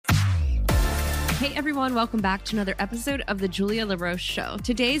Hey everyone, welcome back to another episode of the Julia LaRoche Show.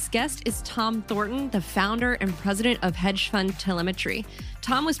 Today's guest is Tom Thornton, the founder and president of hedge fund Telemetry.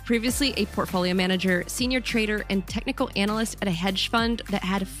 Tom was previously a portfolio manager, senior trader, and technical analyst at a hedge fund that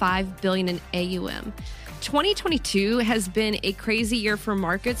had $5 billion in AUM. 2022 has been a crazy year for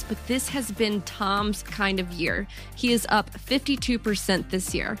markets, but this has been Tom's kind of year. He is up 52%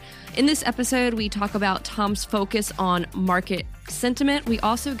 this year. In this episode, we talk about Tom's focus on market sentiment. We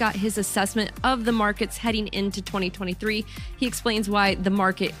also got his assessment of the markets heading into 2023. He explains why the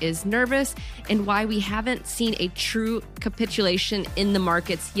market is nervous and why we haven't seen a true capitulation in the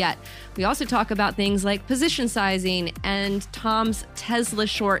markets yet. We also talk about things like position sizing and Tom's Tesla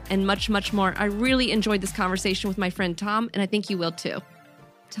short and much, much more. I really enjoyed this conversation with my friend Tom, and I think you will too.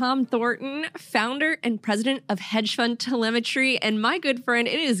 Tom Thornton, founder and president of hedge fund Telemetry, and my good friend,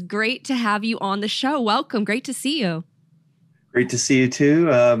 it is great to have you on the show. Welcome. Great to see you. Great to see you too.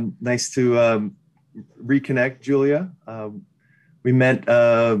 Nice to reconnect, Julia. We met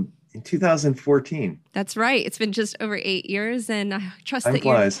in 2014. That's right. It's been just over 8 years, and I trust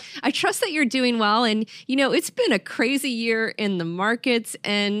that you're doing well. And you know, it's been a crazy year in the markets,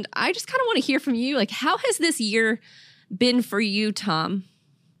 and I just kind of want to hear from you. Like, how has this year been for you, Tom?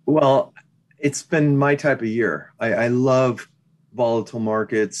 Well, it's been my type of year. I love volatile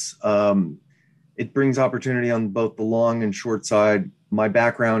markets. It brings opportunity on both the long and short side. My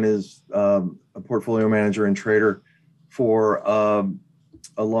background is a portfolio manager and trader for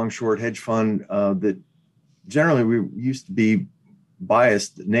a long-short hedge fund that generally we used to be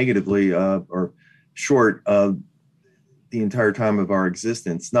biased negatively or short the entire time of our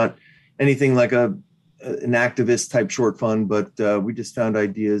existence. Not anything like an activist type short fund, but we just found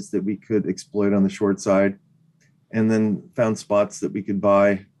ideas that we could exploit on the short side, and then found spots that we could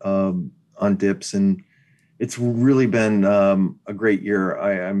buy on dips, and it's really been a great year.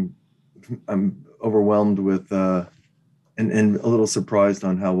 I'm overwhelmed with and a little surprised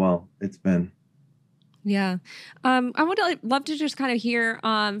on how well it's been. Yeah. I would love to just kind of hear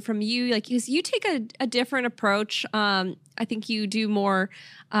from you, like, because you take a different approach. I think you do more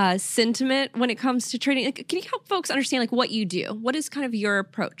sentiment when it comes to trading. Like, can you help folks understand like what you do? What is kind of your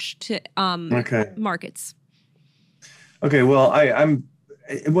approach to markets? Okay. Well, I'm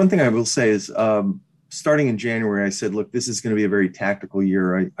one thing I will say is starting in January, I said, look, this is going to be a very tactical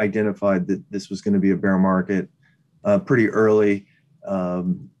year. I identified that this was going to be a bear market pretty early.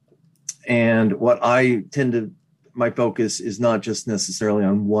 And what I my focus is not just necessarily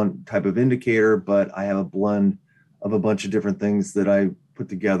on one type of indicator, but I have a blend of a bunch of different things that I put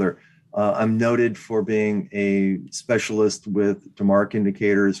together. I'm noted for being a specialist with DeMark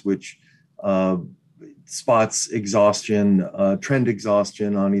indicators, which spots exhaustion, trend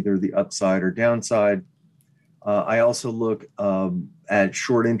exhaustion on either the upside or downside. I also look at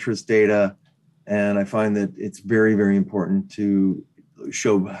short interest data, and I find that it's very, very important to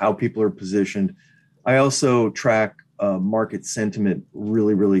show how people are positioned. I also track market sentiment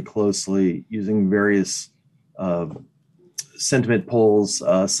really, really closely using various sentiment polls.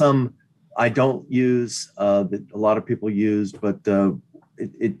 Some I don't use that a lot of people use, but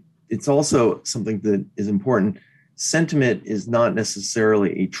it's also something that is important. Sentiment is not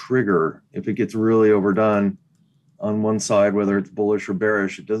necessarily a trigger. If it gets really overdone on one side, whether it's bullish or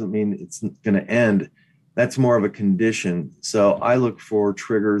bearish, it doesn't mean it's going to end. That's more of a condition. So I look for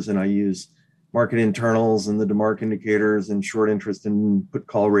triggers, and I use market internals and the DeMark indicators and short interest and put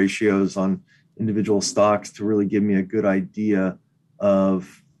call ratios on individual stocks to really give me a good idea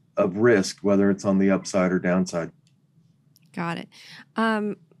of risk, whether it's on the upside or downside. Got it.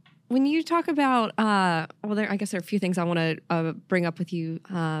 When you talk about, I guess there are a few things I want to bring up with you.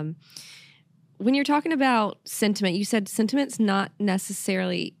 When you're talking about sentiment, you said sentiment's not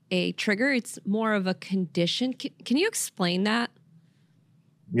necessarily a trigger; it's more of a condition. Can you explain that?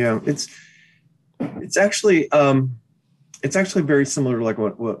 Yeah, it's actually very similar to like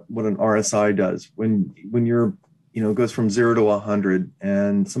what an RSI does when you're goes from 0 to 100,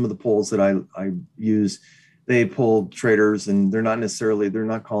 and some of the polls that I use. They pull traders, and they're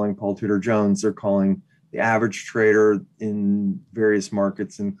not calling Paul Tudor Jones. They're calling the average trader in various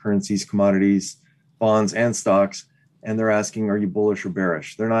markets and currencies, commodities, bonds, and stocks. And they're asking, are you bullish or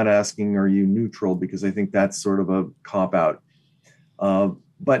bearish? They're not asking, are you neutral? Because I think that's sort of a cop out.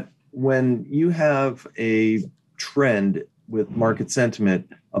 But when you have a trend with market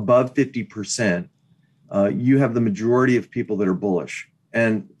sentiment above 50%, you have the majority of people that are bullish.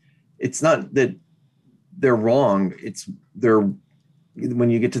 And it's not that they're wrong. When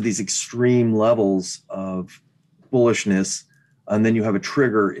you get to these extreme levels of bullishness, and then you have a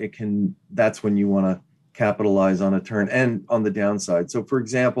trigger, that's when you want to capitalize on a turn and on the downside. So for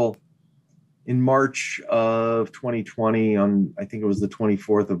example, in March of 2020, on I think it was the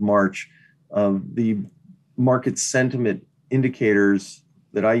 24th of March, the market sentiment indicators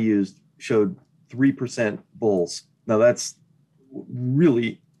that I used showed 3% bulls. Now that's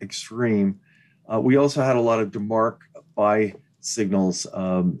really extreme. We also had a lot of DeMark buy signals,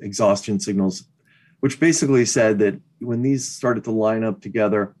 exhaustion signals, which basically said that when these started to line up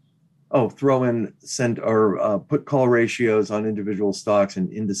together, throw in put call ratios on individual stocks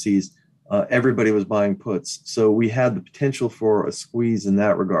and indices, everybody was buying puts. So we had the potential for a squeeze in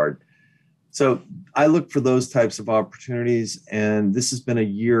that regard. So I look for those types of opportunities, and this has been a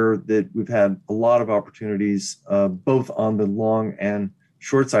year that we've had a lot of opportunities, both on the long and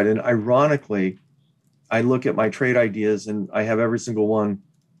short side. And ironically, I look at my trade ideas, and I have every single one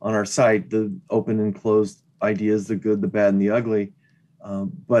on our site, the open and closed ideas, the good, the bad, and the ugly.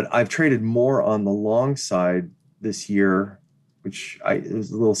 But I've traded more on the long side this year, which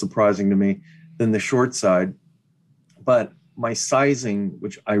is a little surprising to me, than the short side. But my sizing,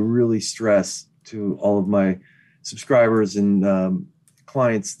 which I really stress to all of my subscribers and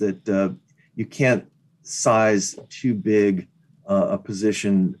clients, that you can't size too big a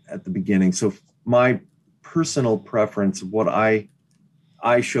position at the beginning. So my personal preference of what I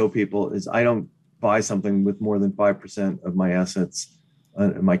show people is I don't buy something with more than 5% of my assets,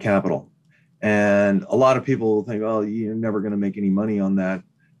 my capital. And a lot of people will think, oh, you're never going to make any money on that.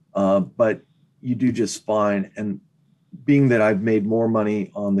 But you do just fine. And being that I've made more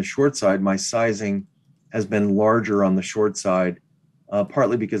money on the short side, my sizing has been larger on the short side,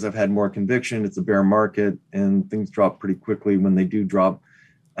 partly because I've had more conviction. It's a bear market and things drop pretty quickly when they do drop,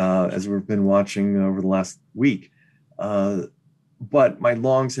 as we've been watching over the last week. But my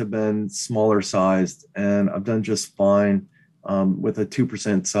longs have been smaller sized, and I've done just fine with a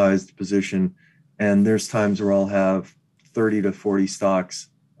 2% sized position. And there's times where I'll have 30 to 40 stocks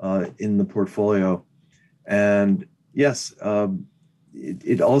in the portfolio. And yes,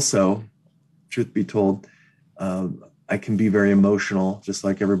 it also, truth be told, I can be very emotional, just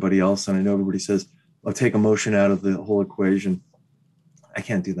like everybody else. And I know everybody says, I'll take emotion out of the whole equation. I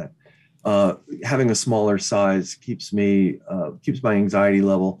can't do that. Having a smaller size keeps my anxiety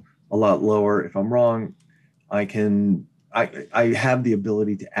level a lot lower. If I'm wrong, I have the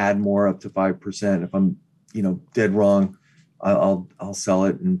ability to add more up to 5%. If I'm, dead wrong, I'll sell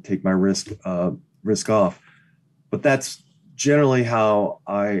it and take my risk off. But that's generally how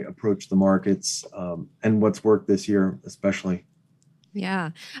I approach the markets, and what's worked this year, especially. Yeah.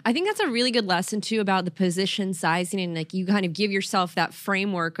 I think that's a really good lesson too about the position sizing, and like you kind of give yourself that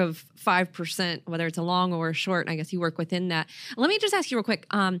framework of 5%, whether it's a long or a short. And I guess you work within that. Let me just ask you real quick.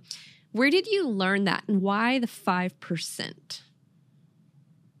 Where did you learn that, and why the 5%?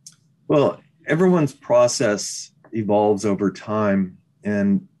 Well, everyone's process evolves over time,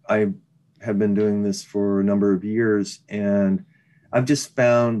 and I have been doing this for a number of years, and I've just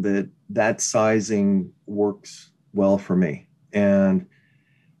found that sizing works well for me. And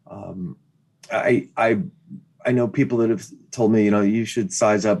I know people that have told me, you should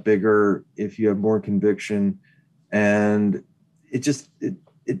size up bigger if you have more conviction, and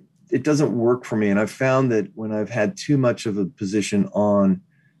it doesn't work for me. And I've found that when I've had too much of a position on,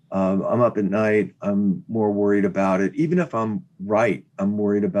 I'm up at night, I'm more worried about it. Even if I'm right, I'm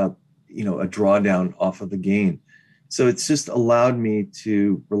worried about, a drawdown off of the gain. So it's just allowed me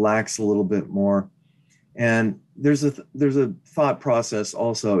to relax a little bit more. And there's a thought process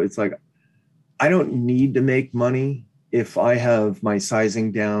also. It's like, I don't need to make money if I have my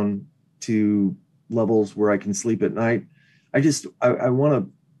sizing down to levels where I can sleep at night.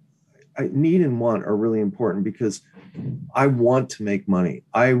 Need and want are really important, because I want to make money.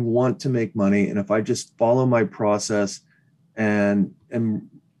 And if I just follow my process and am,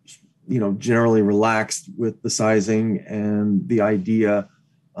 generally relaxed with the sizing and the idea,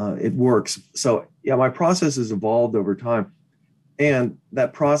 it works. So yeah, my process has evolved over time, and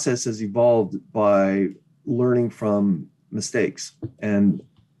that process has evolved by learning from mistakes. And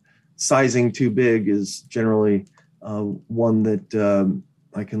sizing too big is generally one that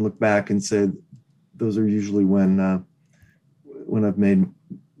I can look back and say those are usually when I've made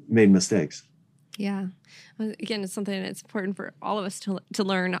mistakes. Yeah. Again, it's something that's important for all of us to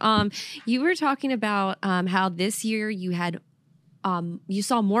learn. You were talking about how this year you had you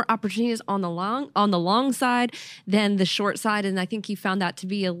saw more opportunities on the long side than the short side, and I think you found that to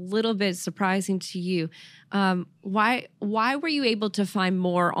be a little bit surprising to you. Why were you able to find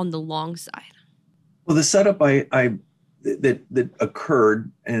more on the long side? Well, the setup that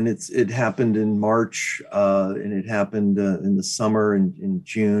occurred, and it happened in March, and it happened in the summer in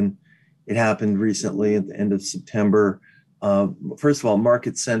June. It happened recently at the end of September. First of all,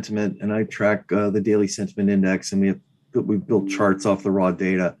 market sentiment, and I track the daily sentiment index, and we've built charts off the raw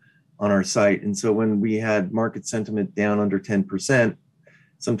data on our site. And so when we had market sentiment down under 10%,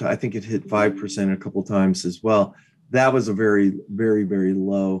 sometimes I think it hit 5% a couple times as well. That was a very, very, very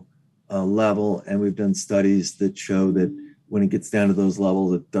low level. And we've done studies that show that when it gets down to those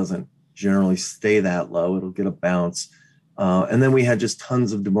levels, it doesn't generally stay that low. It'll get a bounce. And then we had just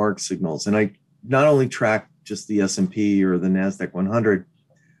tons of DeMark signals. And I not only track just the S&P or the NASDAQ 100,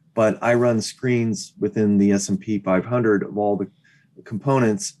 but I run screens within the S&P 500 of all the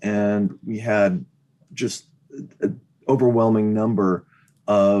components. And we had just an overwhelming number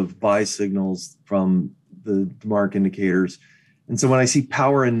of buy signals from the DeMark indicators. And so when I see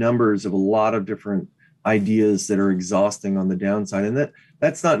power in numbers of a lot of different ideas that are exhausting on the downside, and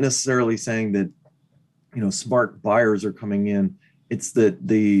that's not necessarily saying that, smart buyers are coming in. It's that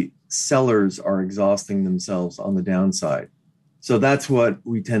the sellers are exhausting themselves on the downside. So that's what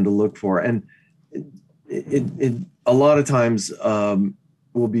we tend to look for. And it a lot of times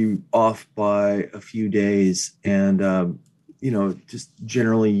will be off by a few days. And, just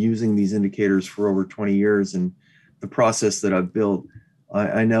generally using these indicators for over 20 years and the process that I've built,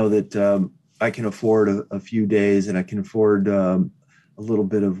 I know that I can afford a few days, and I can afford a little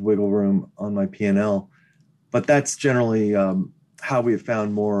bit of wiggle room on my P&L. But that's generally how we have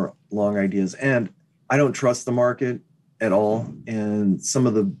found more long ideas. And I don't trust the market at all. And some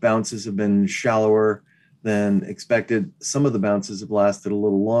of the bounces have been shallower than expected. Some of the bounces have lasted a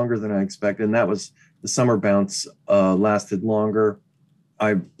little longer than I expected. And that was the summer bounce lasted longer.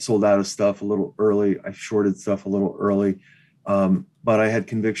 I sold out of stuff a little early. I shorted stuff a little early. But I had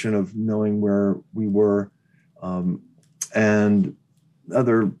conviction of knowing where we were, and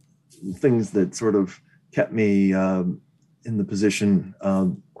other things that sort of kept me in the position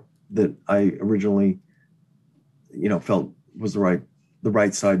that I originally, felt was the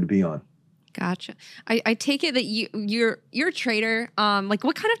right side to be on. Gotcha. I take it that you're a trader. Like,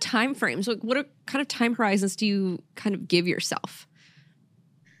 what kind of time frames? Like, what kind of time horizons do you kind of give yourself?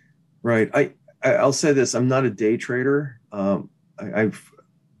 Right. I'll say this: I'm not a day trader. I've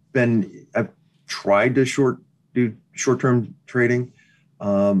tried to do short-term trading.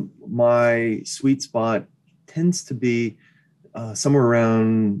 My sweet spot tends to be somewhere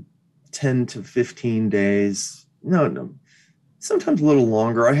around 10 to 15 days. No, sometimes a little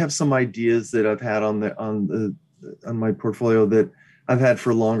longer. I have some ideas that I've had on my portfolio that I've had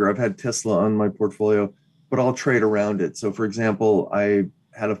for longer. I've had Tesla on my portfolio, but I'll trade around it. So, for example, I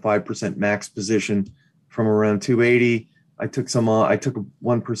had a 5% max position from around 280. I took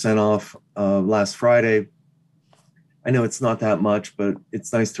 1% off last Friday. I know it's not that much, but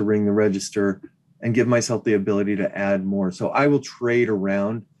it's nice to ring the register and give myself the ability to add more. So I will trade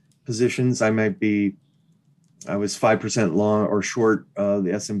around positions. I was 5% long or short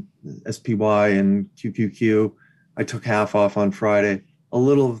the SPY and QQQ. I took half off on Friday. A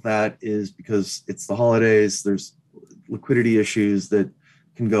little of that is because it's the holidays. There's liquidity issues that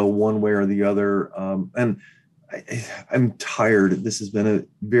can go one way or the other. And I'm tired. This has been a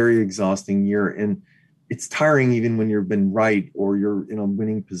very exhausting year, and it's tiring even when you've been right or you're in a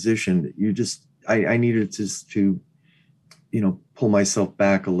winning position. I needed to pull myself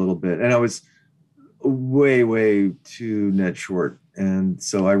back a little bit, and I was way too net short. And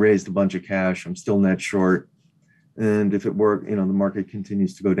so I raised a bunch of cash. I'm still net short. And if it works, the market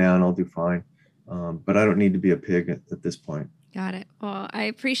continues to go down, I'll do fine. But I don't need to be a pig at this point. Got it. Well, I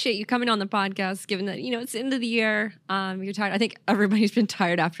appreciate you coming on the podcast, given that, it's the end of the year. You're tired. I think everybody's been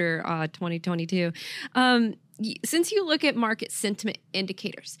tired after 2022. Since you look at market sentiment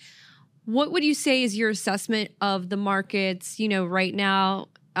indicators, what would you say is your assessment of the markets, right now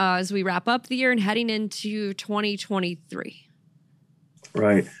as we wrap up the year and heading into 2023?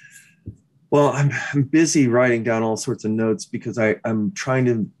 Right. Well, I'm busy writing down all sorts of notes because I'm trying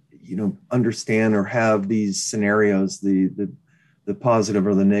to, understand or have these scenarios, the positive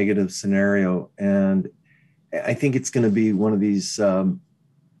or the negative scenario. And I think it's going to be one of these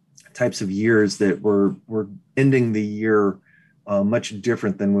types of years that we're ending the year much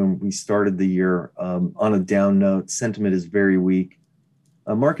different than when we started the year. On a down note, sentiment is very weak.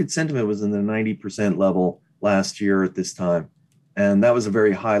 Market sentiment was in the 90% level last year at this time. And that was a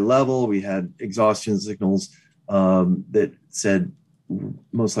very high level. We had exhaustion signals that said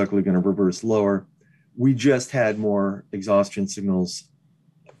most likely going to reverse lower. We just had more exhaustion signals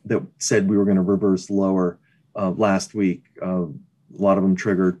that said we were going to reverse lower last week. A lot of them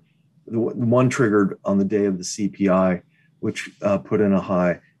triggered. The one triggered on the day of the CPI, which put in a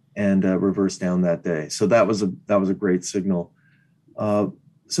high and reversed down that day. So that was a great signal.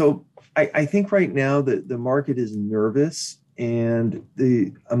 so I think right now that the market is nervous, and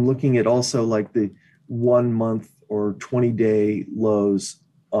I'm looking at also like the 1 month or 20-day lows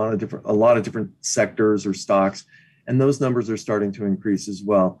on a lot of different sectors or stocks, and those numbers are starting to increase as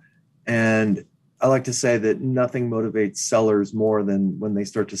well. And I like to say that nothing motivates sellers more than when they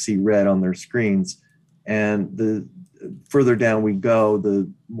start to see red on their screens. And the further down we go, the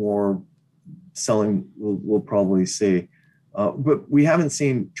more selling we'll probably see. But we haven't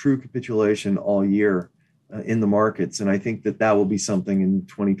seen true capitulation all year in the markets, and I think that that will be something in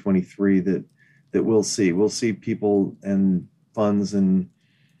 2023 that we'll see. We'll see people and funds and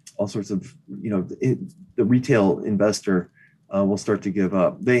all sorts of, the retail investor will start to give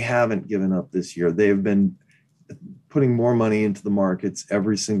up. They haven't given up this year. They have been putting more money into the markets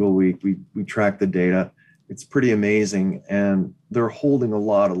every single week. We track the data. It's pretty amazing, and they're holding a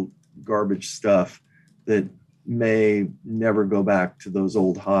lot of garbage stuff that may never go back to those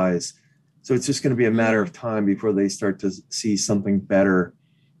old highs. So it's just going to be a matter of time before they start to see something better.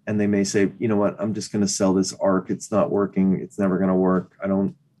 And they may say, you know what, I'm just going to sell this ARC. It's not working. It's never going to work. I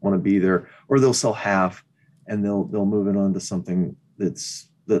don't want to be there. Or they'll sell half and they'll move it on to something that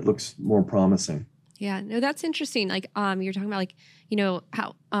looks more promising. Yeah, no, that's interesting. Like, you're talking about like,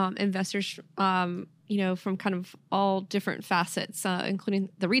 how investors, from kind of all different facets, including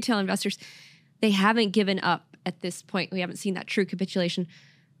the retail investors, they haven't given up at this point. We haven't seen that true capitulation.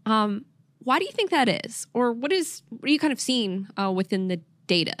 Why do you think that is? Or what are you kind of seeing within the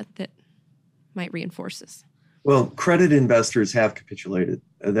data that might reinforce this? Well, credit investors have capitulated.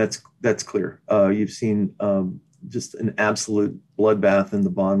 That's clear. You've seen just an absolute bloodbath in the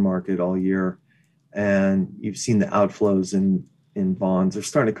bond market all year, and you've seen the outflows in bonds. They're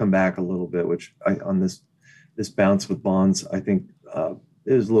starting to come back a little bit, which on this bounce with bonds, I think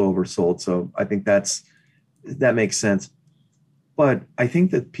it was a little oversold. So I think that makes sense. But I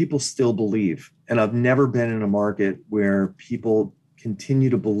think that people still believe, and I've never been in a market where people continue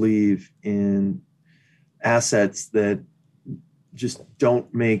to believe in assets that just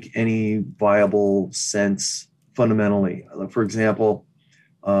don't make any viable sense fundamentally. For example,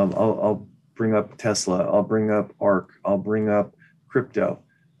 I'll bring up Tesla, I'll bring up ARC, I'll bring up crypto.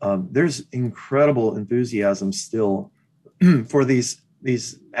 There's incredible enthusiasm still for these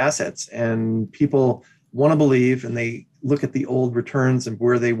assets, and people want to believe, and they look at the old returns and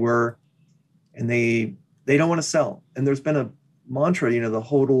where they were, and they don't want to sell. And there's been a mantra, the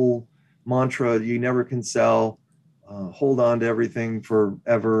HODL mantra, you never can sell, hold on to everything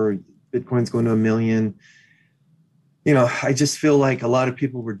forever. Bitcoin's going to 1 million. I just feel like a lot of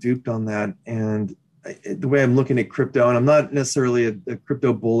people were duped on that. And the way I'm looking at crypto, and I'm not necessarily a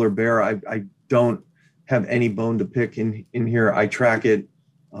crypto bull or bear, I don't have any bone to pick in here. I track it.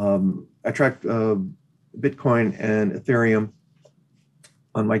 I track Bitcoin and Ethereum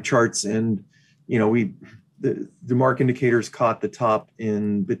on my charts, and the market indicators caught the top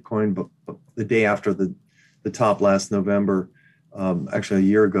in Bitcoin but the day after the top last November, actually a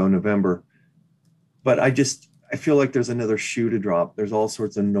year ago, November. But I feel like there's another shoe to drop. There's all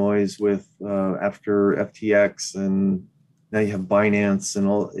sorts of noise with after FTX, and now you have Binance and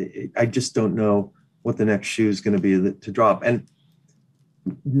all. I just don't know what the next shoe is going to be to drop. And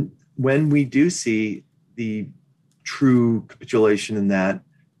when we do see the true capitulation in that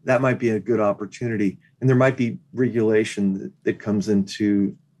might be a good opportunity. And there might be regulation that comes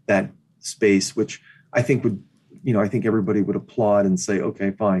into that space, which I think I think everybody would applaud and say,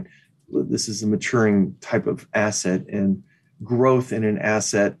 okay, fine. This is a maturing type of asset, and growth in an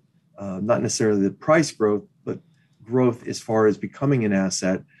asset, not necessarily the price growth, but growth as far as becoming an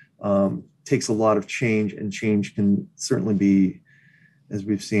asset, takes a lot of change, and change can certainly be, as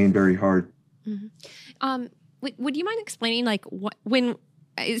we've seen, very hard. Mm-hmm. Would you mind explaining, like, when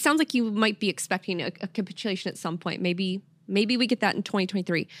it sounds like you might be expecting a capitulation at some point? Maybe we get that in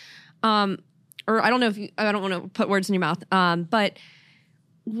 2023, or I don't know I don't want to put words in your mouth, but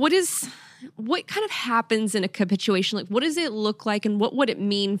what kind of happens in a capitulation? Like, what does it look like, and what would it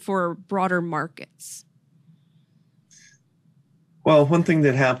mean for broader markets? Well, one thing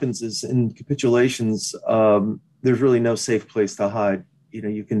that happens is in capitulations, there's really no safe place to hide.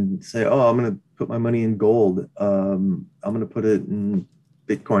 You can say, oh, I'm going to put my money in gold. I'm going to put it in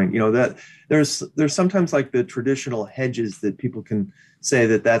Bitcoin. That there's sometimes like the traditional hedges that people can say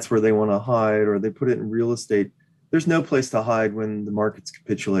that's where they want to hide, or they put it in real estate. There's no place to hide when the markets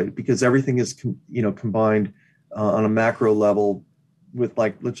capitulate, because everything is, combined on a macro level with,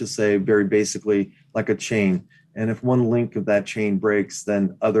 like, let's just say very basically like a chain. And if one link of that chain breaks,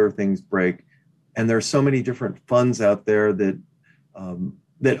 then other things break. And there's so many different funds out there that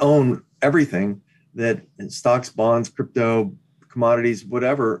own everything, that stocks, bonds, crypto, commodities,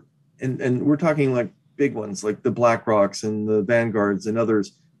 whatever. And we're talking like big ones, like the BlackRocks and the Vanguards and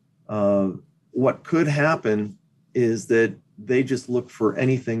others. What could happen is that they just look for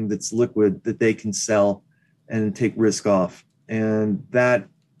anything that's liquid that they can sell and take risk off. And that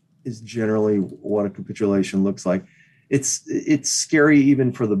is generally what a capitulation looks like. It's scary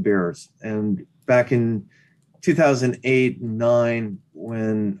even for the bears. And back in 2008 and 9,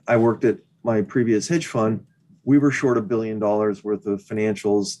 when I worked at my previous hedge fund, we were short $1 billion worth of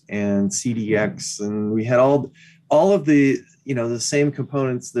financials and CDX, and we had all of the the same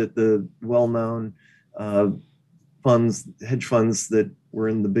components that the well-known funds, hedge funds that were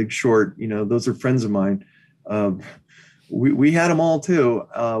in the Big Short. Those are friends of mine. We had them all too.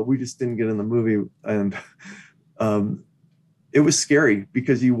 We just didn't get in the movie, and it was scary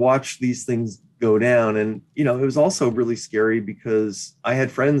because you watch these things go down, and it was also really scary because I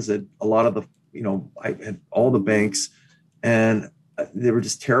had friends at a lot of the, I had all the banks, and they were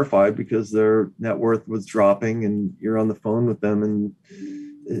just terrified because their net worth was dropping, and you're on the phone with them, and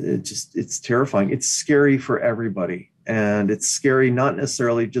it's terrifying. It's scary for everybody, and it's scary not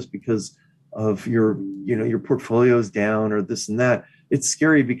necessarily just because of your portfolio's down or this and that. It's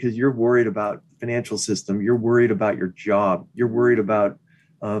scary because you're worried about the financial system. You're worried about your job. You're worried about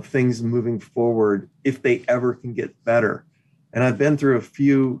things moving forward if they ever can get better. And I've been through a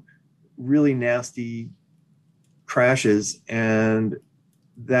few really nasty crashes, and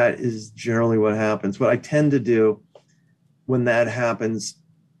that is generally what happens. What I tend to do when that happens,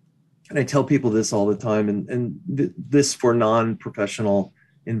 and I tell people this all the time, and this for non-professional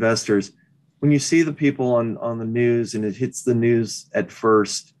investors, when you see the people on the news and it hits the news at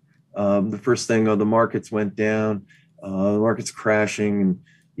first, the first thing, the markets went down, the market's crashing, and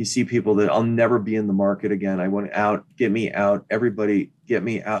you see people that I'll never be in the market again. I want out, get me out, everybody get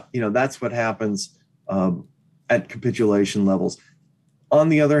me out. That's what happens at capitulation levels. On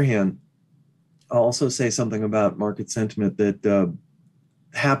the other hand, I'll also say something about market sentiment that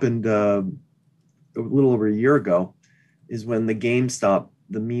happened a little over a year ago, is when the GameStop,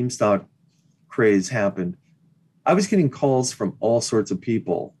 the meme stock craze happened. I was getting calls from all sorts of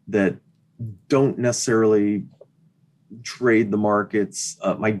people that don't necessarily trade the markets.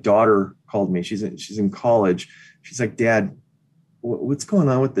 My daughter called me. She's in college. She's like, "Dad, what's going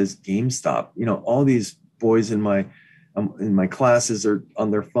on with this GameStop? All these boys in my classes are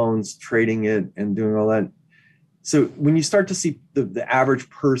on their phones trading it and doing all that." So when you start to see the average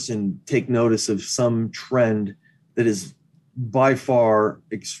person take notice of some trend that is by far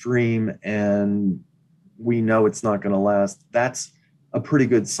extreme, and we know it's not going to last, that's a pretty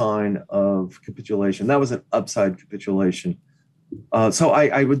good sign of capitulation. That was an upside capitulation. So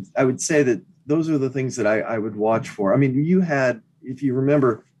I would say that those are the things that I would watch for. I mean, you had, if you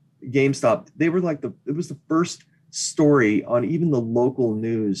remember, GameStop, they were like it was the first story on even the local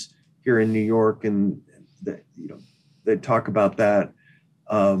news here in New York, and they talk about that.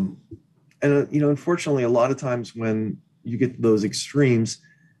 And unfortunately, a lot of times when you get to those extremes,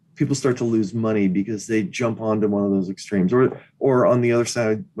 people start to lose money because they jump onto one of those extremes, or on the other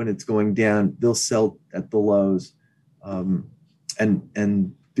side, when it's going down, they'll sell at the lows,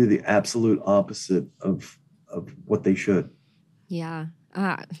 and do the absolute opposite of what they should. Yeah,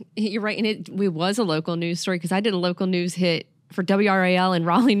 you're right. And it was a local news story, because I did a local news hit for WRAL in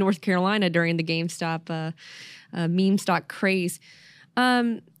Raleigh, North Carolina during the GameStop meme stock craze.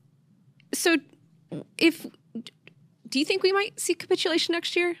 So do you think we might see capitulation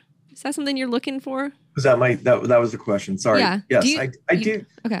next year? Is that something you're looking for? Because that was the question. Sorry. Yeah. Yes, I do.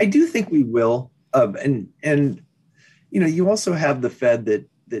 Okay. I do think we will. And you also have the Fed that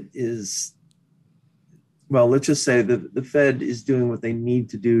is, well, let's just say that the Fed is doing what they need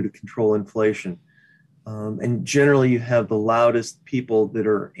to do to control inflation. And generally, you have the loudest people that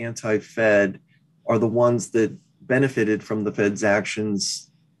are anti-Fed are the ones that benefited from the Fed's actions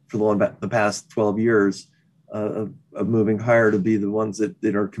for the past 12 years of moving higher, to be the ones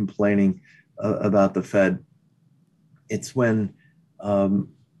that are complaining about the Fed. It's when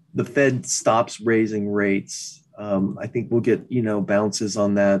the Fed stops raising rates. I think we'll get bounces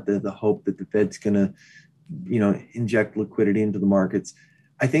on that. The hope that the Fed's going to inject liquidity into the markets.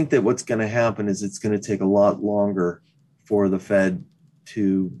 I think that what's going to happen is it's going to take a lot longer for the Fed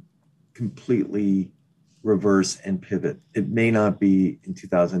to completely reverse and pivot. It may not be in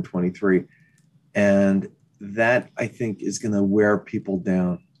 2023. And that, I think, is going to wear people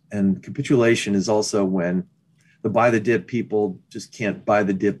down. And capitulation is also when the buy the dip people just can't buy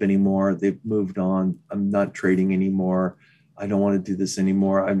the dip anymore. They've moved on. I'm not trading anymore. I don't want to do this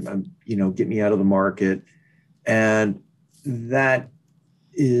anymore. I'm get me out of the market. And that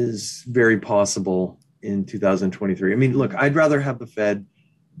is very possible in 2023. I mean, look, I'd rather have the Fed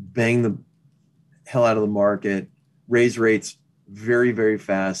bang the hell out of the market, raise rates very, very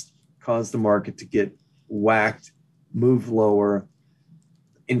fast, cause the market to get whacked, move lower.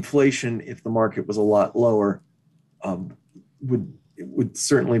 Inflation, if the market was a lot lower, would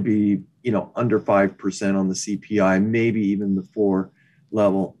certainly be, under 5% on the CPI, maybe even the 4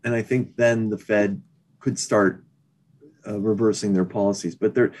 level. And I think then the Fed could start reversing their policies,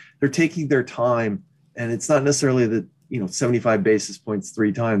 but they're taking their time, and it's not necessarily that 75 basis points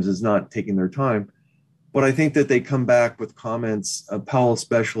 3 times is not taking their time, but I think that they come back with comments, Powell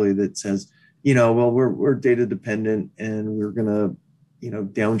especially, that says, well, we're data dependent and we're gonna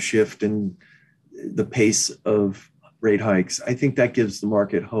downshift in the pace of rate hikes. I think that gives the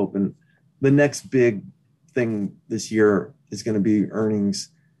market hope, and the next big thing this year is going to be earnings,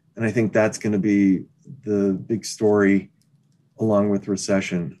 and I think that's going to be the big story along with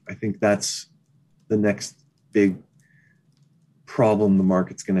recession. I think that's the next big problem the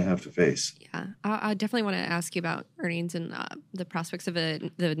market's going to have to face. Yeah, I definitely want to ask you about earnings and the prospects of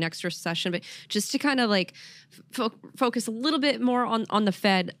the next recession, but just to kind of like focus a little bit more on the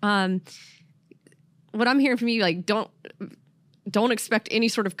Fed. What I'm hearing from you, like, don't expect any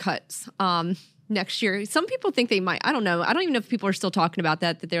sort of cuts next year. Some people think they might. I don't know. I don't even know if people are still talking about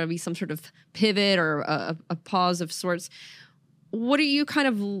that there will be some sort of pivot or a pause of sorts. What are you kind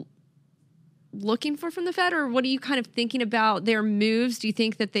of looking for from the Fed, or what are you kind of thinking about their moves? Do you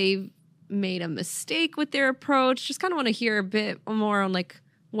think that they've made a mistake with their approach? Just kind of want to hear a bit more on like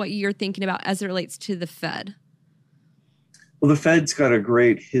what you're thinking about as it relates to the Fed. Well, the Fed's got a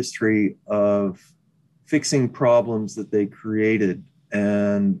great history of fixing problems that they created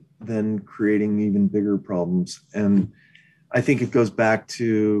and then creating even bigger problems. And I think it goes back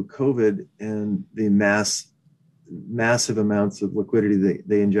to COVID and the massive amounts of liquidity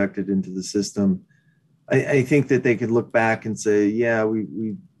they injected into the system. I think that they could look back and say, yeah,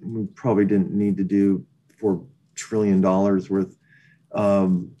 we probably didn't need to do $4 trillion worth.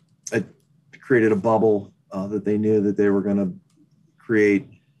 It created a bubble that they knew that they were going to create.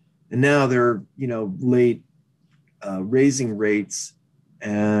 And now they're, late raising rates,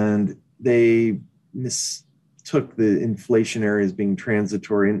 and they mistook the inflationary as being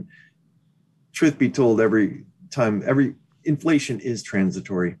transitory. And truth be told, every inflation is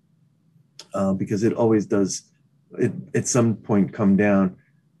transitory because it always does at some point come down.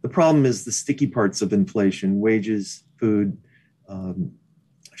 The problem is the sticky parts of inflation: wages, food,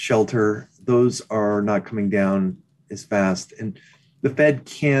 shelter. Those are not coming down as fast. And the Fed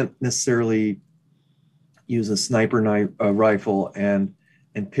can't necessarily use a sniper rifle and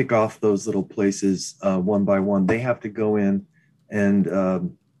pick off those little places one by one. They have to go in and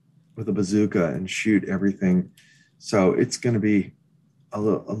with a bazooka and shoot everything. So it's going to be a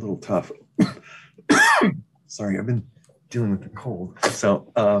little tough. Sorry, I've been dealing with the cold.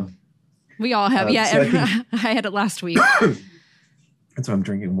 So we all have. Yeah, so I had it last week. That's why I'm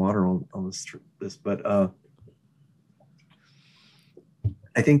drinking water all this. But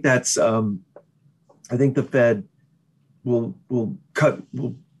I think that's. I think the Fed will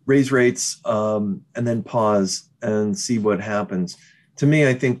raise rates and then pause and see what happens. To me,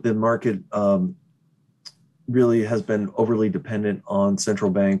 I think the market really has been overly dependent on central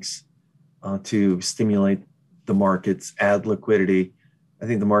banks to stimulate the markets, add liquidity. I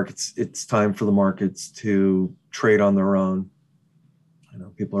think it's time for the markets to trade on their own. I know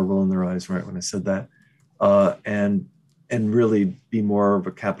people are rolling their eyes right when I said that, and really be more of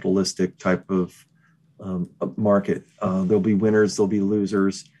a capitalistic type of market. There'll be winners, there'll be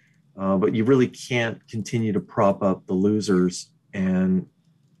losers, but you really can't continue to prop up the losers, and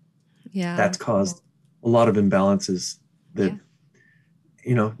that's caused a lot of imbalances that,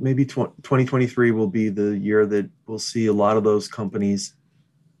 maybe 2023 will be the year that we'll see a lot of those companies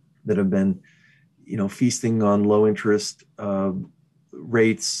that have been, feasting on low interest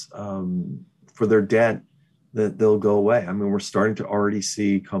rates for their debt, that they'll go away. I mean, we're starting to already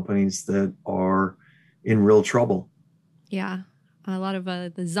see companies that are in real trouble. Yeah. A lot of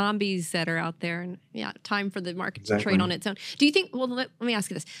the zombies that are out there, and time for the market to trade on its own. Do you think, well, let me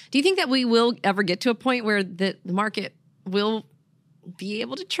ask you this. Do you think that we will ever get to a point where the market will be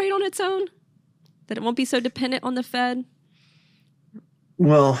able to trade on its own? That it won't be so dependent on the Fed?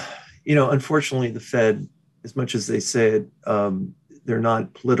 Well, unfortunately, the Fed, as much as they say it, they're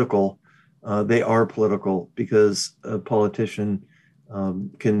not political. They are political because a politician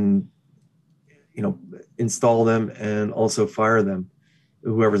can install them and also fire them,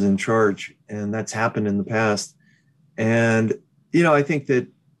 whoever's in charge. And that's happened in the past. And, I think that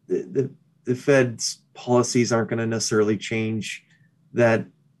the Fed's policies aren't going to necessarily change that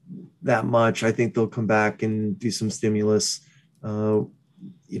that much. I think they'll come back and do some stimulus,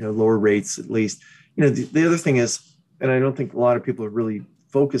 lower rates at least. The other thing is, and I don't think a lot of people are really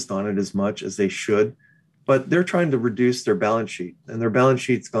focused on it as much as they should, but they're trying to reduce their balance sheet, and their balance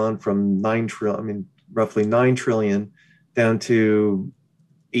sheet's gone from roughly 9 trillion down to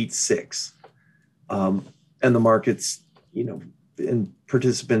 8.6. And the markets, and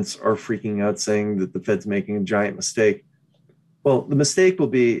participants are freaking out saying that the Fed's making a giant mistake. Well, the mistake will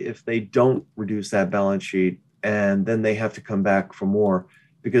be if they don't reduce that balance sheet and then they have to come back for more,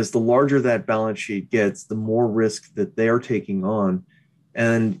 because the larger that balance sheet gets, the more risk that they are taking on.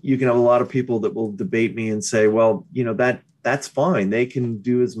 And you can have a lot of people that will debate me and say, well, that's fine. They can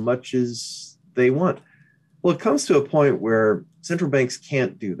do as much as they want. Well, it comes to a point where central banks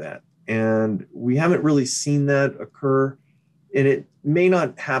can't do that. And we haven't really seen that occur. And it may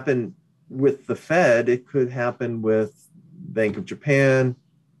not happen with the Fed. It could happen with Bank of Japan,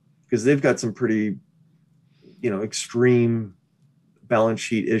 because they've got some pretty, extreme balance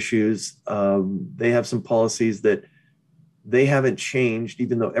sheet issues. They have some policies that they haven't changed,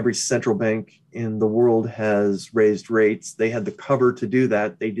 even though every central bank in the world has raised rates. They had the cover to do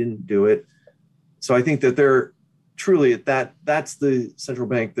that. They didn't do it. So I think that they're truly at that's the central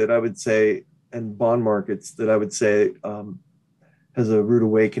bank that I would say, and bond markets that I would say has a rude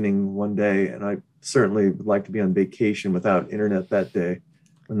awakening one day. And I certainly would like to be on vacation without internet that day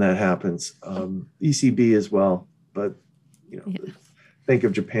when that happens. ECB as well, but Bank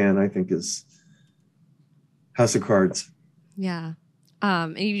of Japan, I think, is house of cards. Yeah.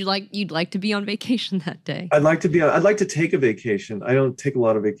 And you'd like to be on vacation that day. I'd like to take a vacation. I don't take a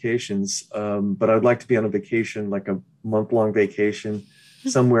lot of vacations, but I'd like to be on a vacation, like a month-long vacation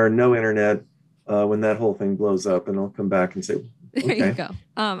somewhere, no internet, when that whole thing blows up, and I'll come back and say, okay. There you go.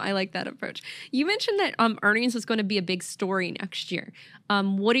 I like that approach. You mentioned that earnings was going to be a big story next year.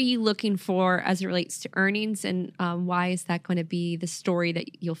 What are you looking for as it relates to earnings, and why is that going to be the story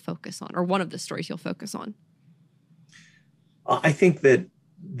that you'll focus on, or one of the stories you'll focus on? I think that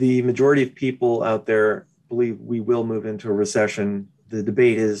the majority of people out there believe we will move into a recession. The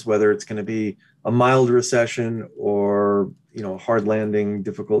debate is whether it's going to be a mild recession or, a hard landing,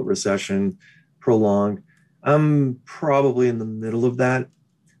 difficult recession, prolonged. I'm probably in the middle of that,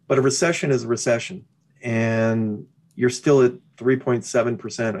 but a recession is a recession, and you're still at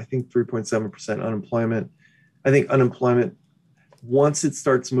 3.7%. I think 3.7% unemployment. I think unemployment, once it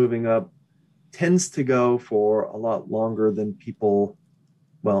starts moving up, tends to go for a lot longer than people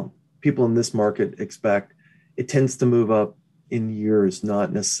in this market expect. It tends to move up in years,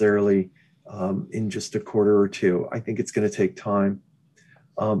 not necessarily in just a quarter or two. I think it's going to take time.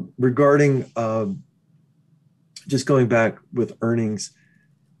 Regarding just going back with earnings,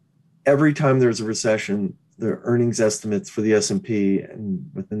 every time there's a recession, the earnings estimates for the S&P,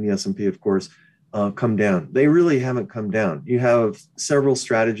 and within the S&P, of course, come down. They really haven't come down. You have several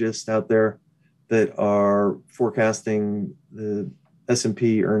strategists out there that are forecasting the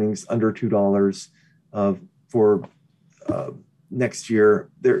S&P earnings under $2 for next year.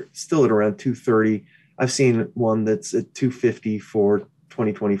 They're still at around 230. I've seen one that's at 250 for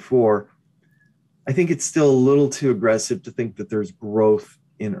 2024. I think it's still a little too aggressive to think that there's growth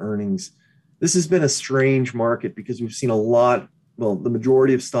in earnings. This has been a strange market because we've seen the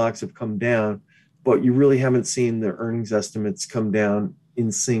majority of stocks have come down, but you really haven't seen the earnings estimates come down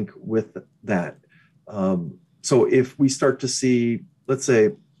in sync with that. So if we start to see, let's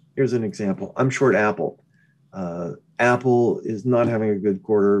say, here's an example. I'm short Apple. Apple is not having a good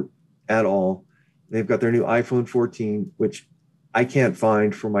quarter at all. They've got their new iPhone 14, which I can't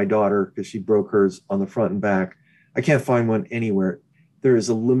find for my daughter because she broke hers on the front and back. I can't find one anywhere. There is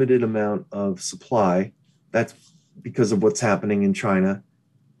a limited amount of supply. That's because of what's happening in China.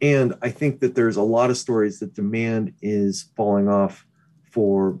 And I think that there's a lot of stories that demand is falling off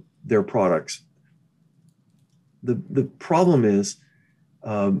for their products. The problem is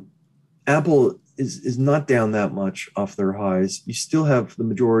Apple is not down that much off their highs. You still have the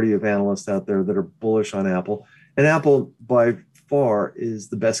majority of analysts out there that are bullish on Apple. And Apple, by far, is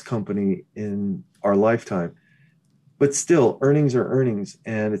the best company in our lifetime. But still, earnings are earnings,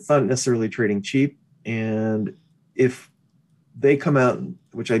 and it's not necessarily trading cheap. And if they come out,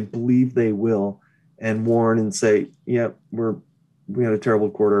 which I believe they will, and warn and say, yeah, we had a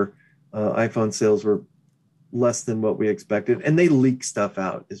terrible quarter. iPhone sales were less than what we expected. And they leak stuff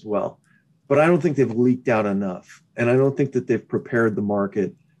out as well. But I don't think they've leaked out enough. And I don't think that they've prepared the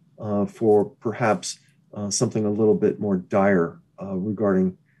market for perhaps something a little bit more dire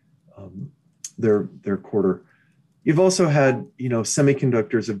regarding their quarter. You've also had,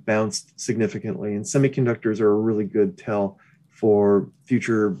 semiconductors have bounced significantly, and semiconductors are a really good tell for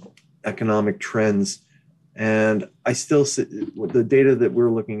future economic trends. And I still see the data that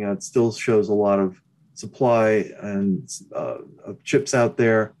we're looking at still shows a lot of supply and of chips out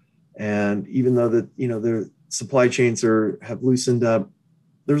there. And even though that, the supply chains have loosened up,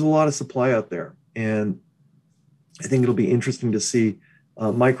 there's a lot of supply out there. And I think it'll be interesting to see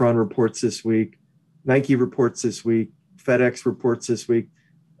Micron reports this week, Nike reports this week, FedEx reports this week,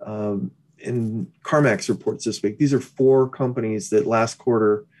 and CarMax reports this week. These are 4 companies that last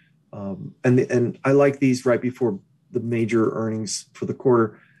quarter, and I like these right before the major earnings for the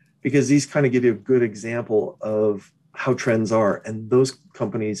quarter, because these kind of give you a good example of how trends are. And those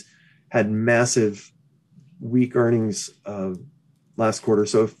companies had massive weak earnings last quarter.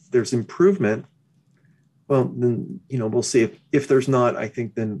 So if there's improvement, well, then, we'll see. If there's not, I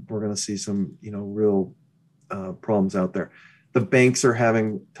think then we're going to see some, real problems out there. The banks are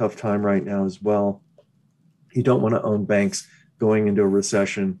having a tough time right now as well. You don't want to own banks going into a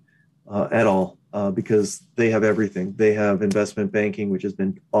recession at all because they have everything. They have investment banking, which has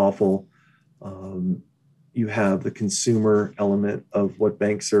been awful. You have the consumer element of what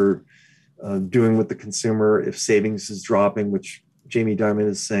banks are doing with the consumer. If savings is dropping, which Jamie Dimon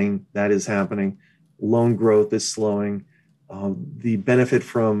is saying that is happening, loan growth is slowing. The benefit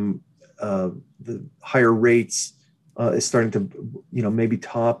from the higher rates is starting to, maybe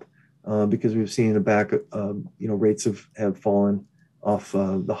top because we've seen in the back, rates have fallen off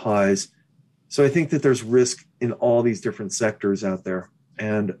the highs. So I think that there's risk in all these different sectors out there.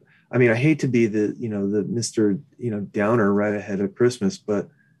 And I mean, I hate to be the Mr. Downer right ahead of Christmas, but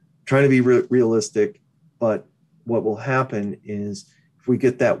trying to be realistic. But what will happen is if we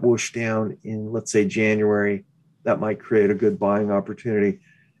get that whoosh down in, let's say, January, that might create a good buying opportunity.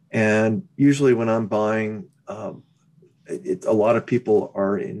 And usually when I'm buying, a lot of people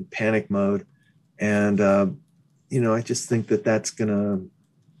are in panic mode. And, I just think that's going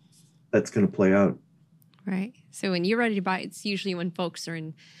to play out. Right. So when you're ready to buy, it's usually when folks are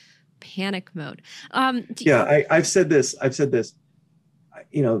in panic mode. I've said this,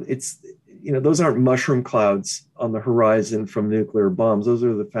 those aren't mushroom clouds on the horizon from nuclear bombs. Those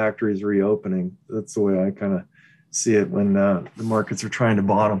are the factories reopening. That's the way I kind of see it when the markets are trying to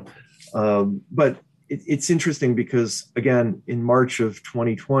bottom. But it's interesting because, again, in March of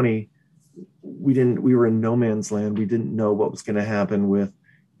 2020, we were in no man's land. We didn't know what was going to happen with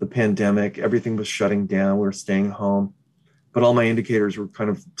the pandemic. Everything was shutting down. We were staying home. But all my indicators were kind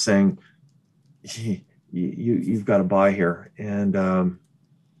of saying, you've got to buy here. And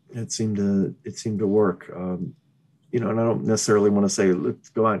it seemed to work. And I don't necessarily want to say, let's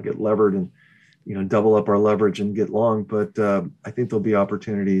go out and get levered and, double up our leverage and get long. But I think there'll be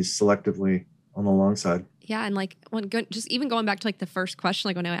opportunities selectively on the long side. Yeah. And just even going back to the first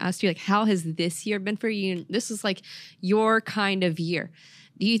question, when I asked you, how has this year been for you? This is your kind of year.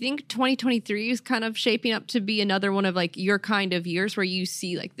 Do you think 2023 is kind of shaping up to be another one of your kind of years where you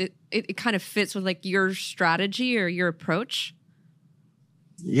see it kind of fits with your strategy or your approach?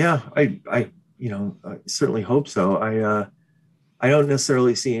 Yeah, I certainly hope so. I don't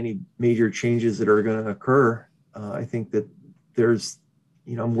necessarily see any major changes that are going to occur. I think that there's,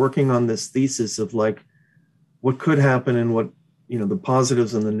 I'm working on this thesis of what could happen and what, the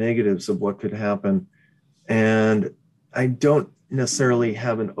positives and the negatives of what could happen. And I don't necessarily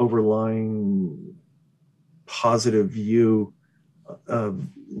have an overlying positive view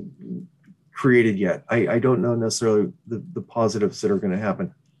created yet. I don't know necessarily the positives that are going to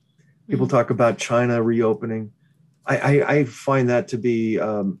happen. People talk about China reopening. I find that to be,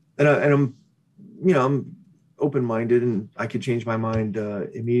 and I'm open-minded and I could change my mind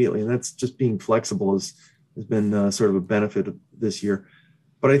immediately. And that's just being flexible has been sort of a benefit of this year.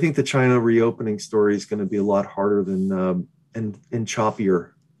 But I think the China reopening story is going to be a lot harder than and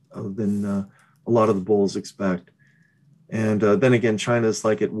choppier than a lot of the bulls expect. And then again, China's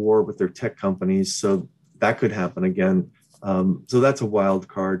at war with their tech companies, so that could happen again. So that's a wild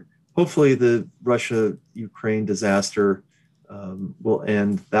card. Hopefully the Russia-Ukraine disaster will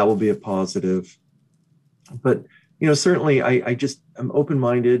end. That will be a positive. But, certainly I'm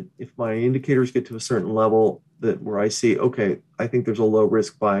open-minded. If my indicators get to a certain level where I see, okay, I think there's a low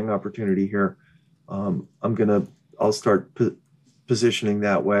risk buying opportunity here. I'll start positioning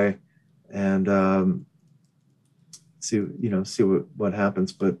that way and see what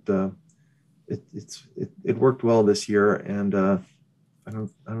happens. But it worked well this year, and I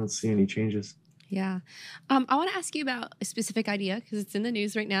don't see any changes. Yeah. I want to ask you about a specific idea because it's in the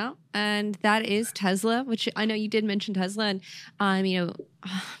news right now, and that is Tesla, which I know you did mention Tesla, and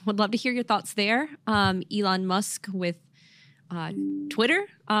would love to hear your thoughts there. Elon Musk with Twitter,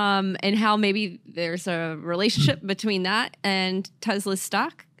 and how maybe there's a relationship between that and Tesla's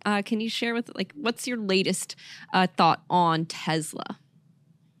stock. Can you share what's your latest thought on Tesla?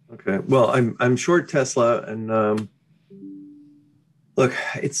 Okay, well, I'm short Tesla, and look,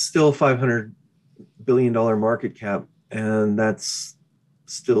 it's still $500 billion market cap, and that's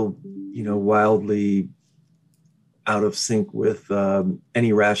still, wildly out of sync with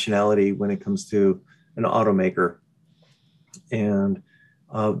any rationality when it comes to an automaker. And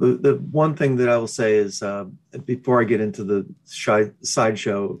the one thing that I will say is, before I get into the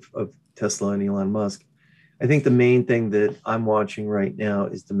sideshow of Tesla and Elon Musk, I think the main thing that I'm watching right now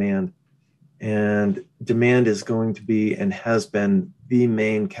is demand. And demand is going to be and has been the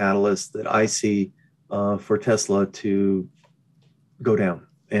main catalyst that I see for Tesla to go down.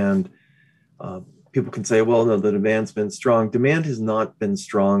 And people can say, well, no, the demand's been strong. Demand has not been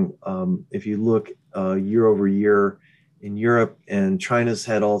strong. If you look year over year in Europe, and China's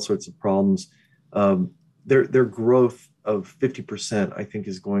had all sorts of problems, their growth of 50%, I think,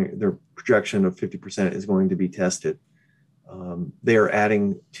 their projection of 50% is going to be tested. They are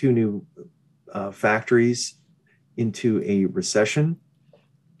adding 2 new factories into a recession,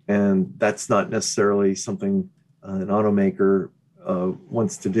 and that's not necessarily something an automaker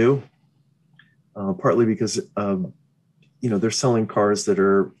wants to do, partly because they're selling cars that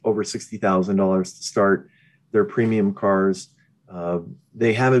are over $60,000 to start. They're premium cars.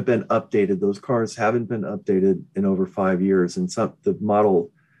 They haven't been updated. Those cars haven't been updated in over 5 years, and the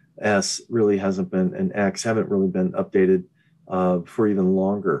Model S really hasn't been, and X haven't really been updated for even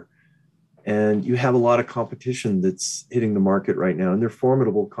longer. And you have a lot of competition that's hitting the market right now, and they're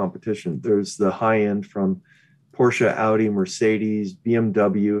formidable competition. There's the high end from Porsche, Audi, Mercedes,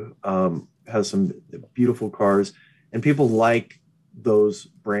 BMW has some beautiful cars, and people like those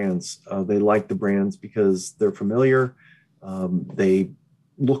brands. They like the brands because they're familiar. They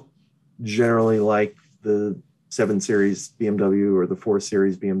look generally like the 7 Series BMW or the 4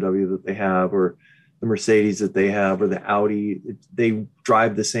 Series BMW that they have, or the Mercedes that they have, or the Audi. They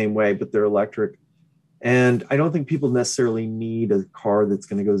drive the same way, but they're electric. And I don't think people necessarily need a car that's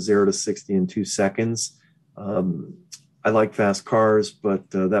going to go 0 to 60 in 2 seconds. I like fast cars,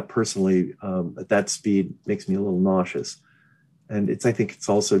 but that personally, at that speed, makes me a little nauseous. And I think it's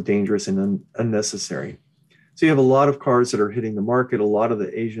also dangerous and unnecessary. So you have a lot of cars that are hitting the market. A lot of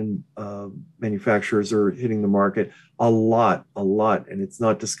the Asian manufacturers are hitting the market. A lot. And it's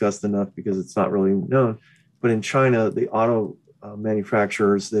not discussed enough because it's not really known. But in China, the auto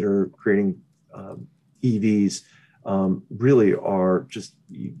manufacturers that are creating EVs really are just,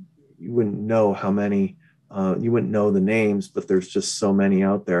 you wouldn't know how many, you wouldn't know the names, but there's just so many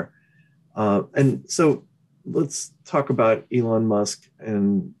out there. And so let's talk about Elon Musk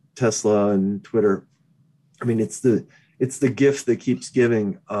and Tesla and Twitter. I mean, it's the gift that keeps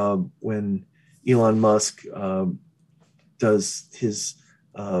giving when Elon Musk does his,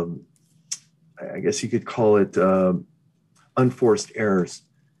 I guess you could call it unforced errors.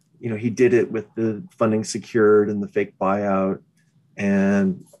 He did it with the funding secured and the fake buyout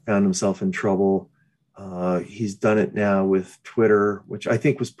and found himself in trouble. He's done it now with Twitter, which I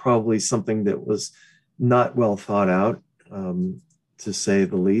think was probably something that was not well thought out, to say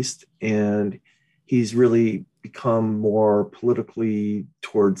the least. And he's really become more politically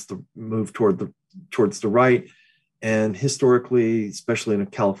towards the right. And historically, especially in a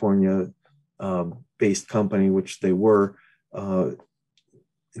California based company, which they were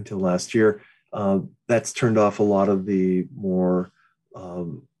until last year, that's turned off a lot of the more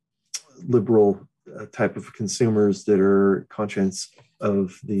liberal type of consumers that are conscious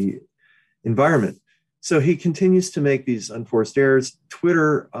of the environment. So he continues to make these unforced errors.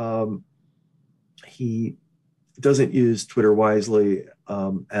 Twitter, he doesn't use Twitter wisely,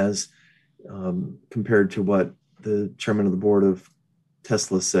 as compared to what the chairman of the board of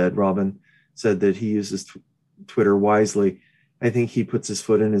Tesla said. Robin said that he uses Twitter wisely. I think he puts his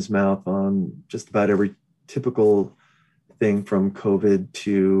foot in his mouth on just about every typical thing, from COVID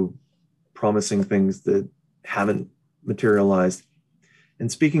to promising things that haven't materialized.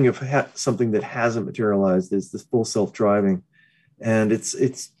 And speaking of something that hasn't materialized, is this full self-driving, and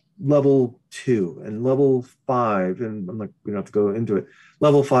it's level 2 and level 5, and we don't have to go into it.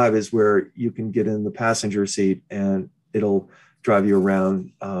 Level 5 is where you can get in the passenger seat and it'll drive you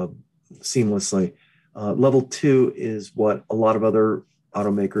around seamlessly. Level 2 is what a lot of other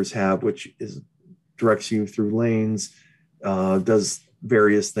automakers have, which directs you through lanes, does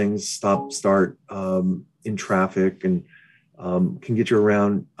various things, stop, start in traffic, and can get you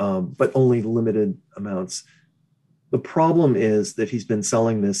around, but only limited amounts. The problem is that he's been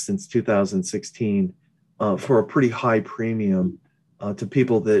selling this since 2016 for a pretty high premium to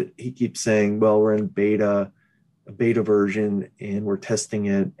people that he keeps saying, well, we're in a beta version, and we're testing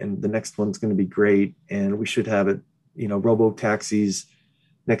it, and the next one's going to be great, and we should have it, robo taxis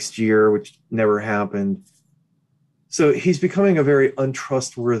next year, which never happened. So he's becoming a very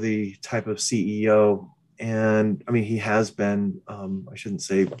untrustworthy type of CEO. And I mean, he has been, I shouldn't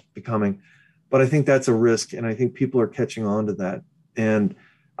say becoming, but I think that's a risk. And I think people are catching on to that. And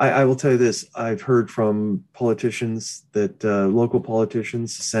I will tell you this, I've heard from politicians that local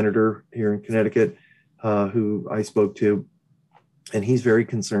politicians, a senator here in Connecticut, who I spoke to, and he's very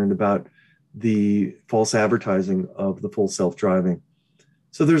concerned about the false advertising of the full self-driving.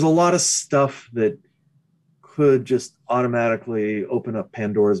 So there's a lot of stuff that could just automatically open up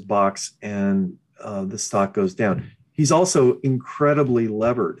Pandora's box, and the stock goes down. He's also incredibly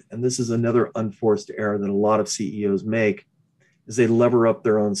levered. And this is another unforced error that a lot of CEOs make, is they lever up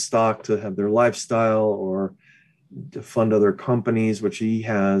their own stock to have their lifestyle or to fund other companies, which he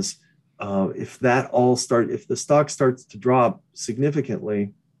has. If the stock starts to drop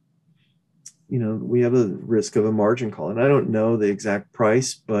significantly, we have a risk of a margin call. And I don't know the exact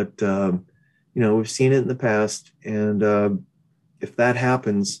price, but we've seen it in the past. And if that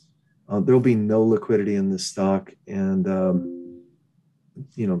happens, there'll be no liquidity in this stock, and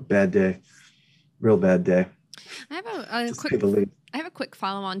bad day, real bad day. I have a quick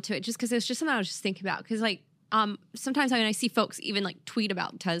follow on to it, just because it's just something I was just thinking about. Because sometimes I see folks even tweet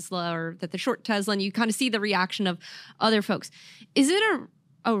about Tesla, or that they're short Tesla, and you kind of see the reaction of other folks. Is it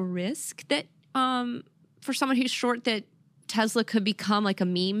a risk that for someone who's short, that Tesla could become like a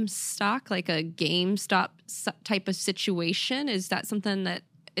meme stock, like a GameStop type of situation? Is that something that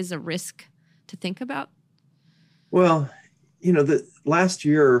is a risk to think about? Well, the last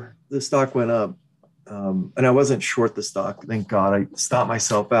year the stock went up, and I wasn't short the stock. Thank God, I stopped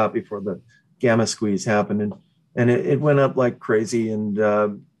myself out before the gamma squeeze happened, and it went up like crazy. And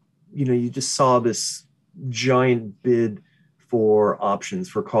you just saw this giant bid for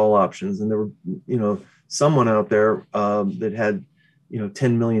call options, and there were someone out there that had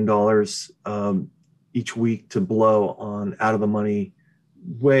 $10 million each week to blow on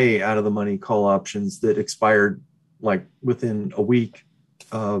way out of the money call options that expired like within a week,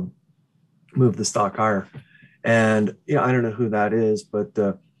 move the stock higher. And I don't know who that is, but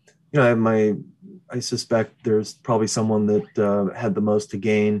I suspect there's probably someone that had the most to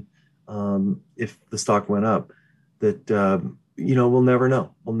gain if the stock went up. That we'll never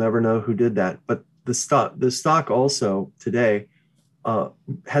know. We'll never know who did that. But the stock also today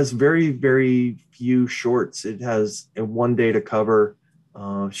has very, very few shorts. It has a 1 day to cover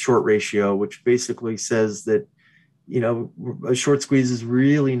short ratio, which basically says that a short squeeze is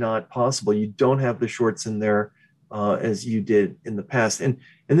really not possible. You don't have the shorts in there as you did in the past. And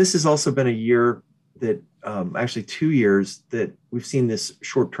this has also been a year that actually 2 years that we've seen this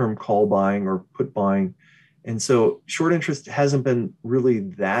short-term call buying or put buying. And so short interest hasn't been really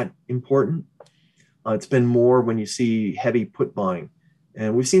that important. It's been more when you see heavy put buying.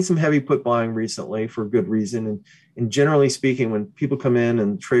 And we've seen some heavy put buying recently for good reason. And generally speaking, when people come in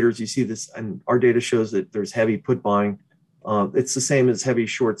and traders, you see this, and our data shows that there's heavy put buying. It's the same as heavy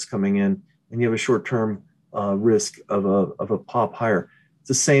shorts coming in, and you have a short-term risk of a pop higher. It's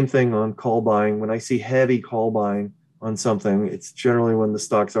the same thing on call buying. When I see heavy call buying on something, it's generally when the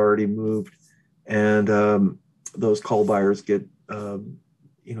stock's already moved, and those call buyers get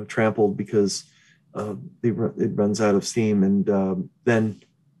trampled because it runs out of steam. And then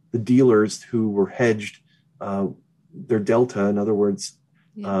the dealers who were hedged, their delta, in other words,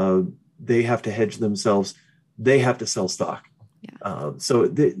 they have to hedge themselves. They have to sell stock. Yeah.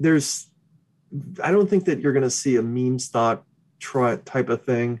 I don't think that you're going to see a meme stock type of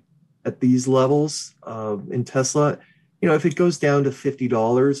thing at these levels in Tesla. If it goes down to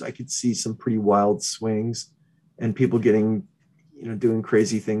 $50, I could see some pretty wild swings and people getting, doing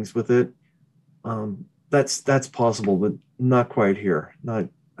crazy things with it. That's possible, but not quite here. I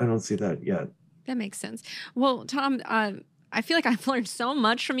don't see that yet. That makes sense. Well, Tom, I feel like I've learned so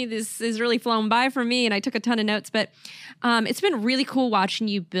much from you. This is really flown by for me, and I took a ton of notes, but it's been really cool watching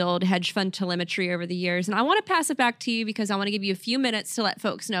you build hedge fund telemetry over the years. And I want to pass it back to you because I want to give you a few minutes to let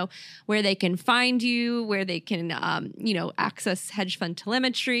folks know where they can find you, where they can, access hedge fund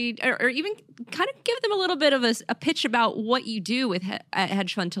telemetry, or even kind of give them a little bit of a pitch about what you do with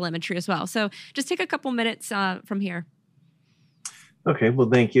hedge fund telemetry as well. So just take a couple minutes from here. Okay, well,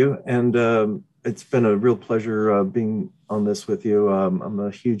 thank you. And it's been a real pleasure being on this with you. I'm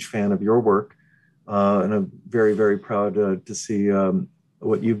a huge fan of your work, and I'm very, very proud to see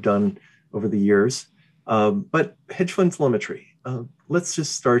what you've done over the years. But hedge fund telemetry, let's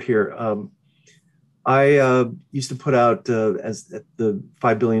just start here. I used to put out as at the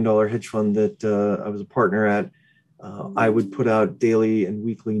 $5 billion hedge fund that I was a partner at. I would put out daily and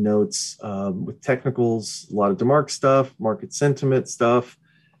weekly notes with technicals, a lot of DeMark stuff, market sentiment stuff,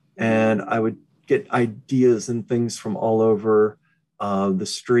 and I would get ideas and things from all over the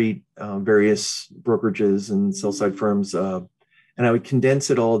street, various brokerages and sell side firms, and I would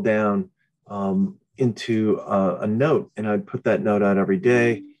condense it all down into a note, and I'd put that note out every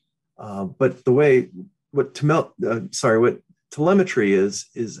day. But the way what telemetry is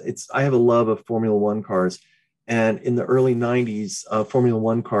it's I have a love of Formula One cars, and in the early '90s, Formula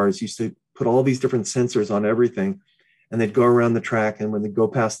One cars used to put all these different sensors on everything, and they'd go around the track, and when they go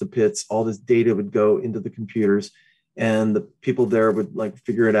past the pits, all this data would go into the computers, and the people there would like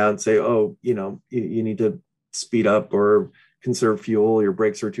figure it out and say, oh, you need to speed up or conserve fuel, your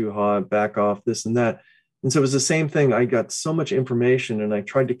brakes are too hot, back off, this and that. And so it was the same thing. I got so much information and I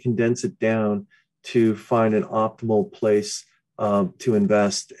tried to condense it down to find an optimal place to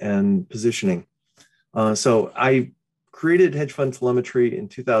invest and positioning. So I created hedge fund telemetry in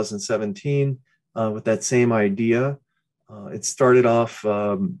 2017 with that same idea. It started off,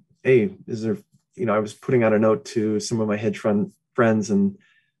 hey, I was putting out a note to some of my hedge fund friends, and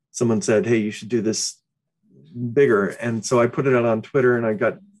someone said, hey, you should do this bigger. And so I put it out on Twitter, and I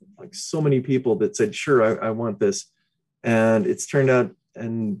got like so many people that said, sure, I want this. And it's turned out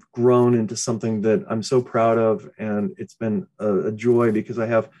and grown into something that I'm so proud of. And it's been a joy because I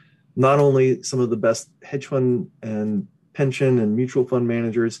have not only some of the best hedge fund and pension and mutual fund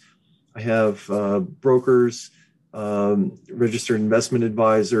managers, I have brokers, registered investment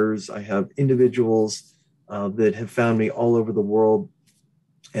advisors, I have individuals that have found me all over the world.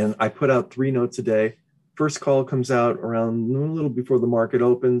 And I put out 3 notes a day. First call comes out around a little before the market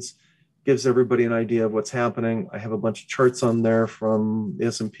opens, gives everybody an idea of what's happening. I have a bunch of charts on there from the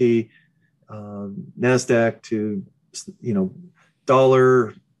S&P, NASDAQ to,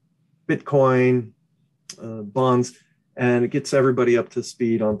 dollar, Bitcoin, bonds, and it gets everybody up to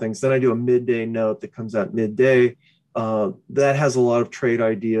speed on things. Then I do a midday note that comes out midday. That has a lot of trade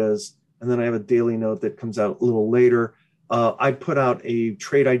ideas. And then I have a daily note that comes out a little later. I put out a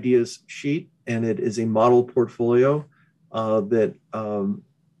trade ideas sheet, and it is a model portfolio that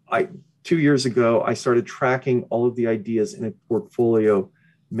 2 years ago, I started tracking all of the ideas in a portfolio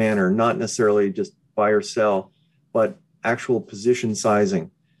manner, not necessarily just buy or sell, but actual position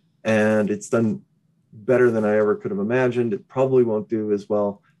sizing. And it's done better than I ever could have imagined. It probably won't do as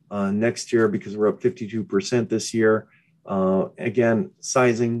well next year because we're up 52% this year. Again,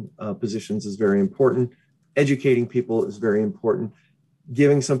 sizing positions is very important. Educating people is very important.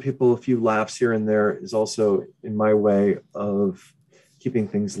 Giving some people a few laughs here and there is also in my way of keeping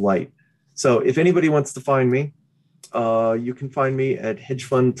things light. So if anybody wants to find me, you can find me at Hedge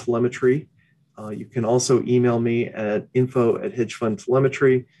Fund Telemetry. You can also email me at info@Hedge Fund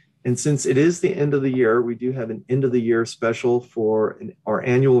Telemetry. And since it is the end of the year, we do have an end of the year special for our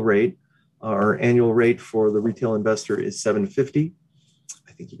annual rate. Our annual rate for the retail investor is $750.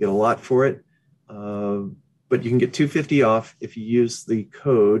 I think you get a lot for it. But you can get $250 off if you use the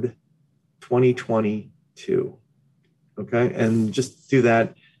code 2022. Okay, and just do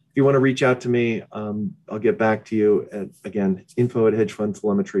that. If you want to reach out to me, I'll get back to you at, again,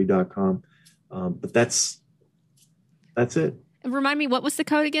 info@hedgefundtelemetry.com. But that's it. Remind me, what was the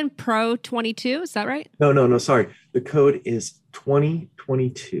code again? Pro 22, is that right? No, sorry. The code is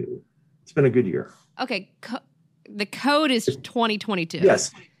 2022. It's been a good year. Okay, the code is 2022.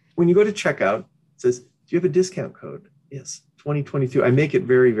 Yes. When you go to checkout, it says, do you have a discount code? Yes, 2022. I make it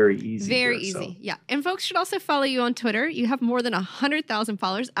very, very easy. Very easy. So. Yeah. And folks should also follow you on Twitter. You have more than 100,000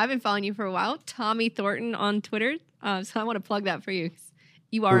 followers. I've been following you for a while. Tommy Thornton on Twitter. So I want to plug that for you.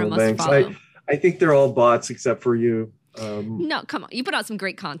 You are a must follow. I think they're all bots except for you. No, come on. You put out some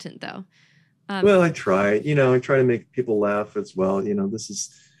great content, though. Well, I try. I try to make people laugh as well.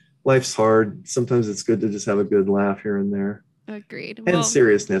 Life's hard. Sometimes it's good to just have a good laugh here and there. Agreed. And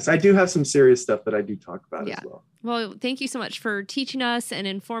seriousness. I do have some serious stuff that I do talk about as well. Well, thank you so much for teaching us and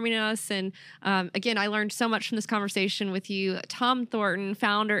informing us. And again, I learned so much from this conversation with you. Tom Thornton,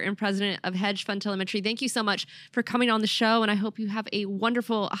 founder and president of Hedge Fund Telemetry. Thank you so much for coming on the show. And I hope you have a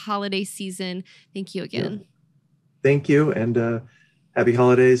wonderful holiday season. Thank you again. Yeah. Thank you. And happy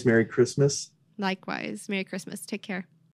holidays. Merry Christmas. Likewise. Merry Christmas. Take care.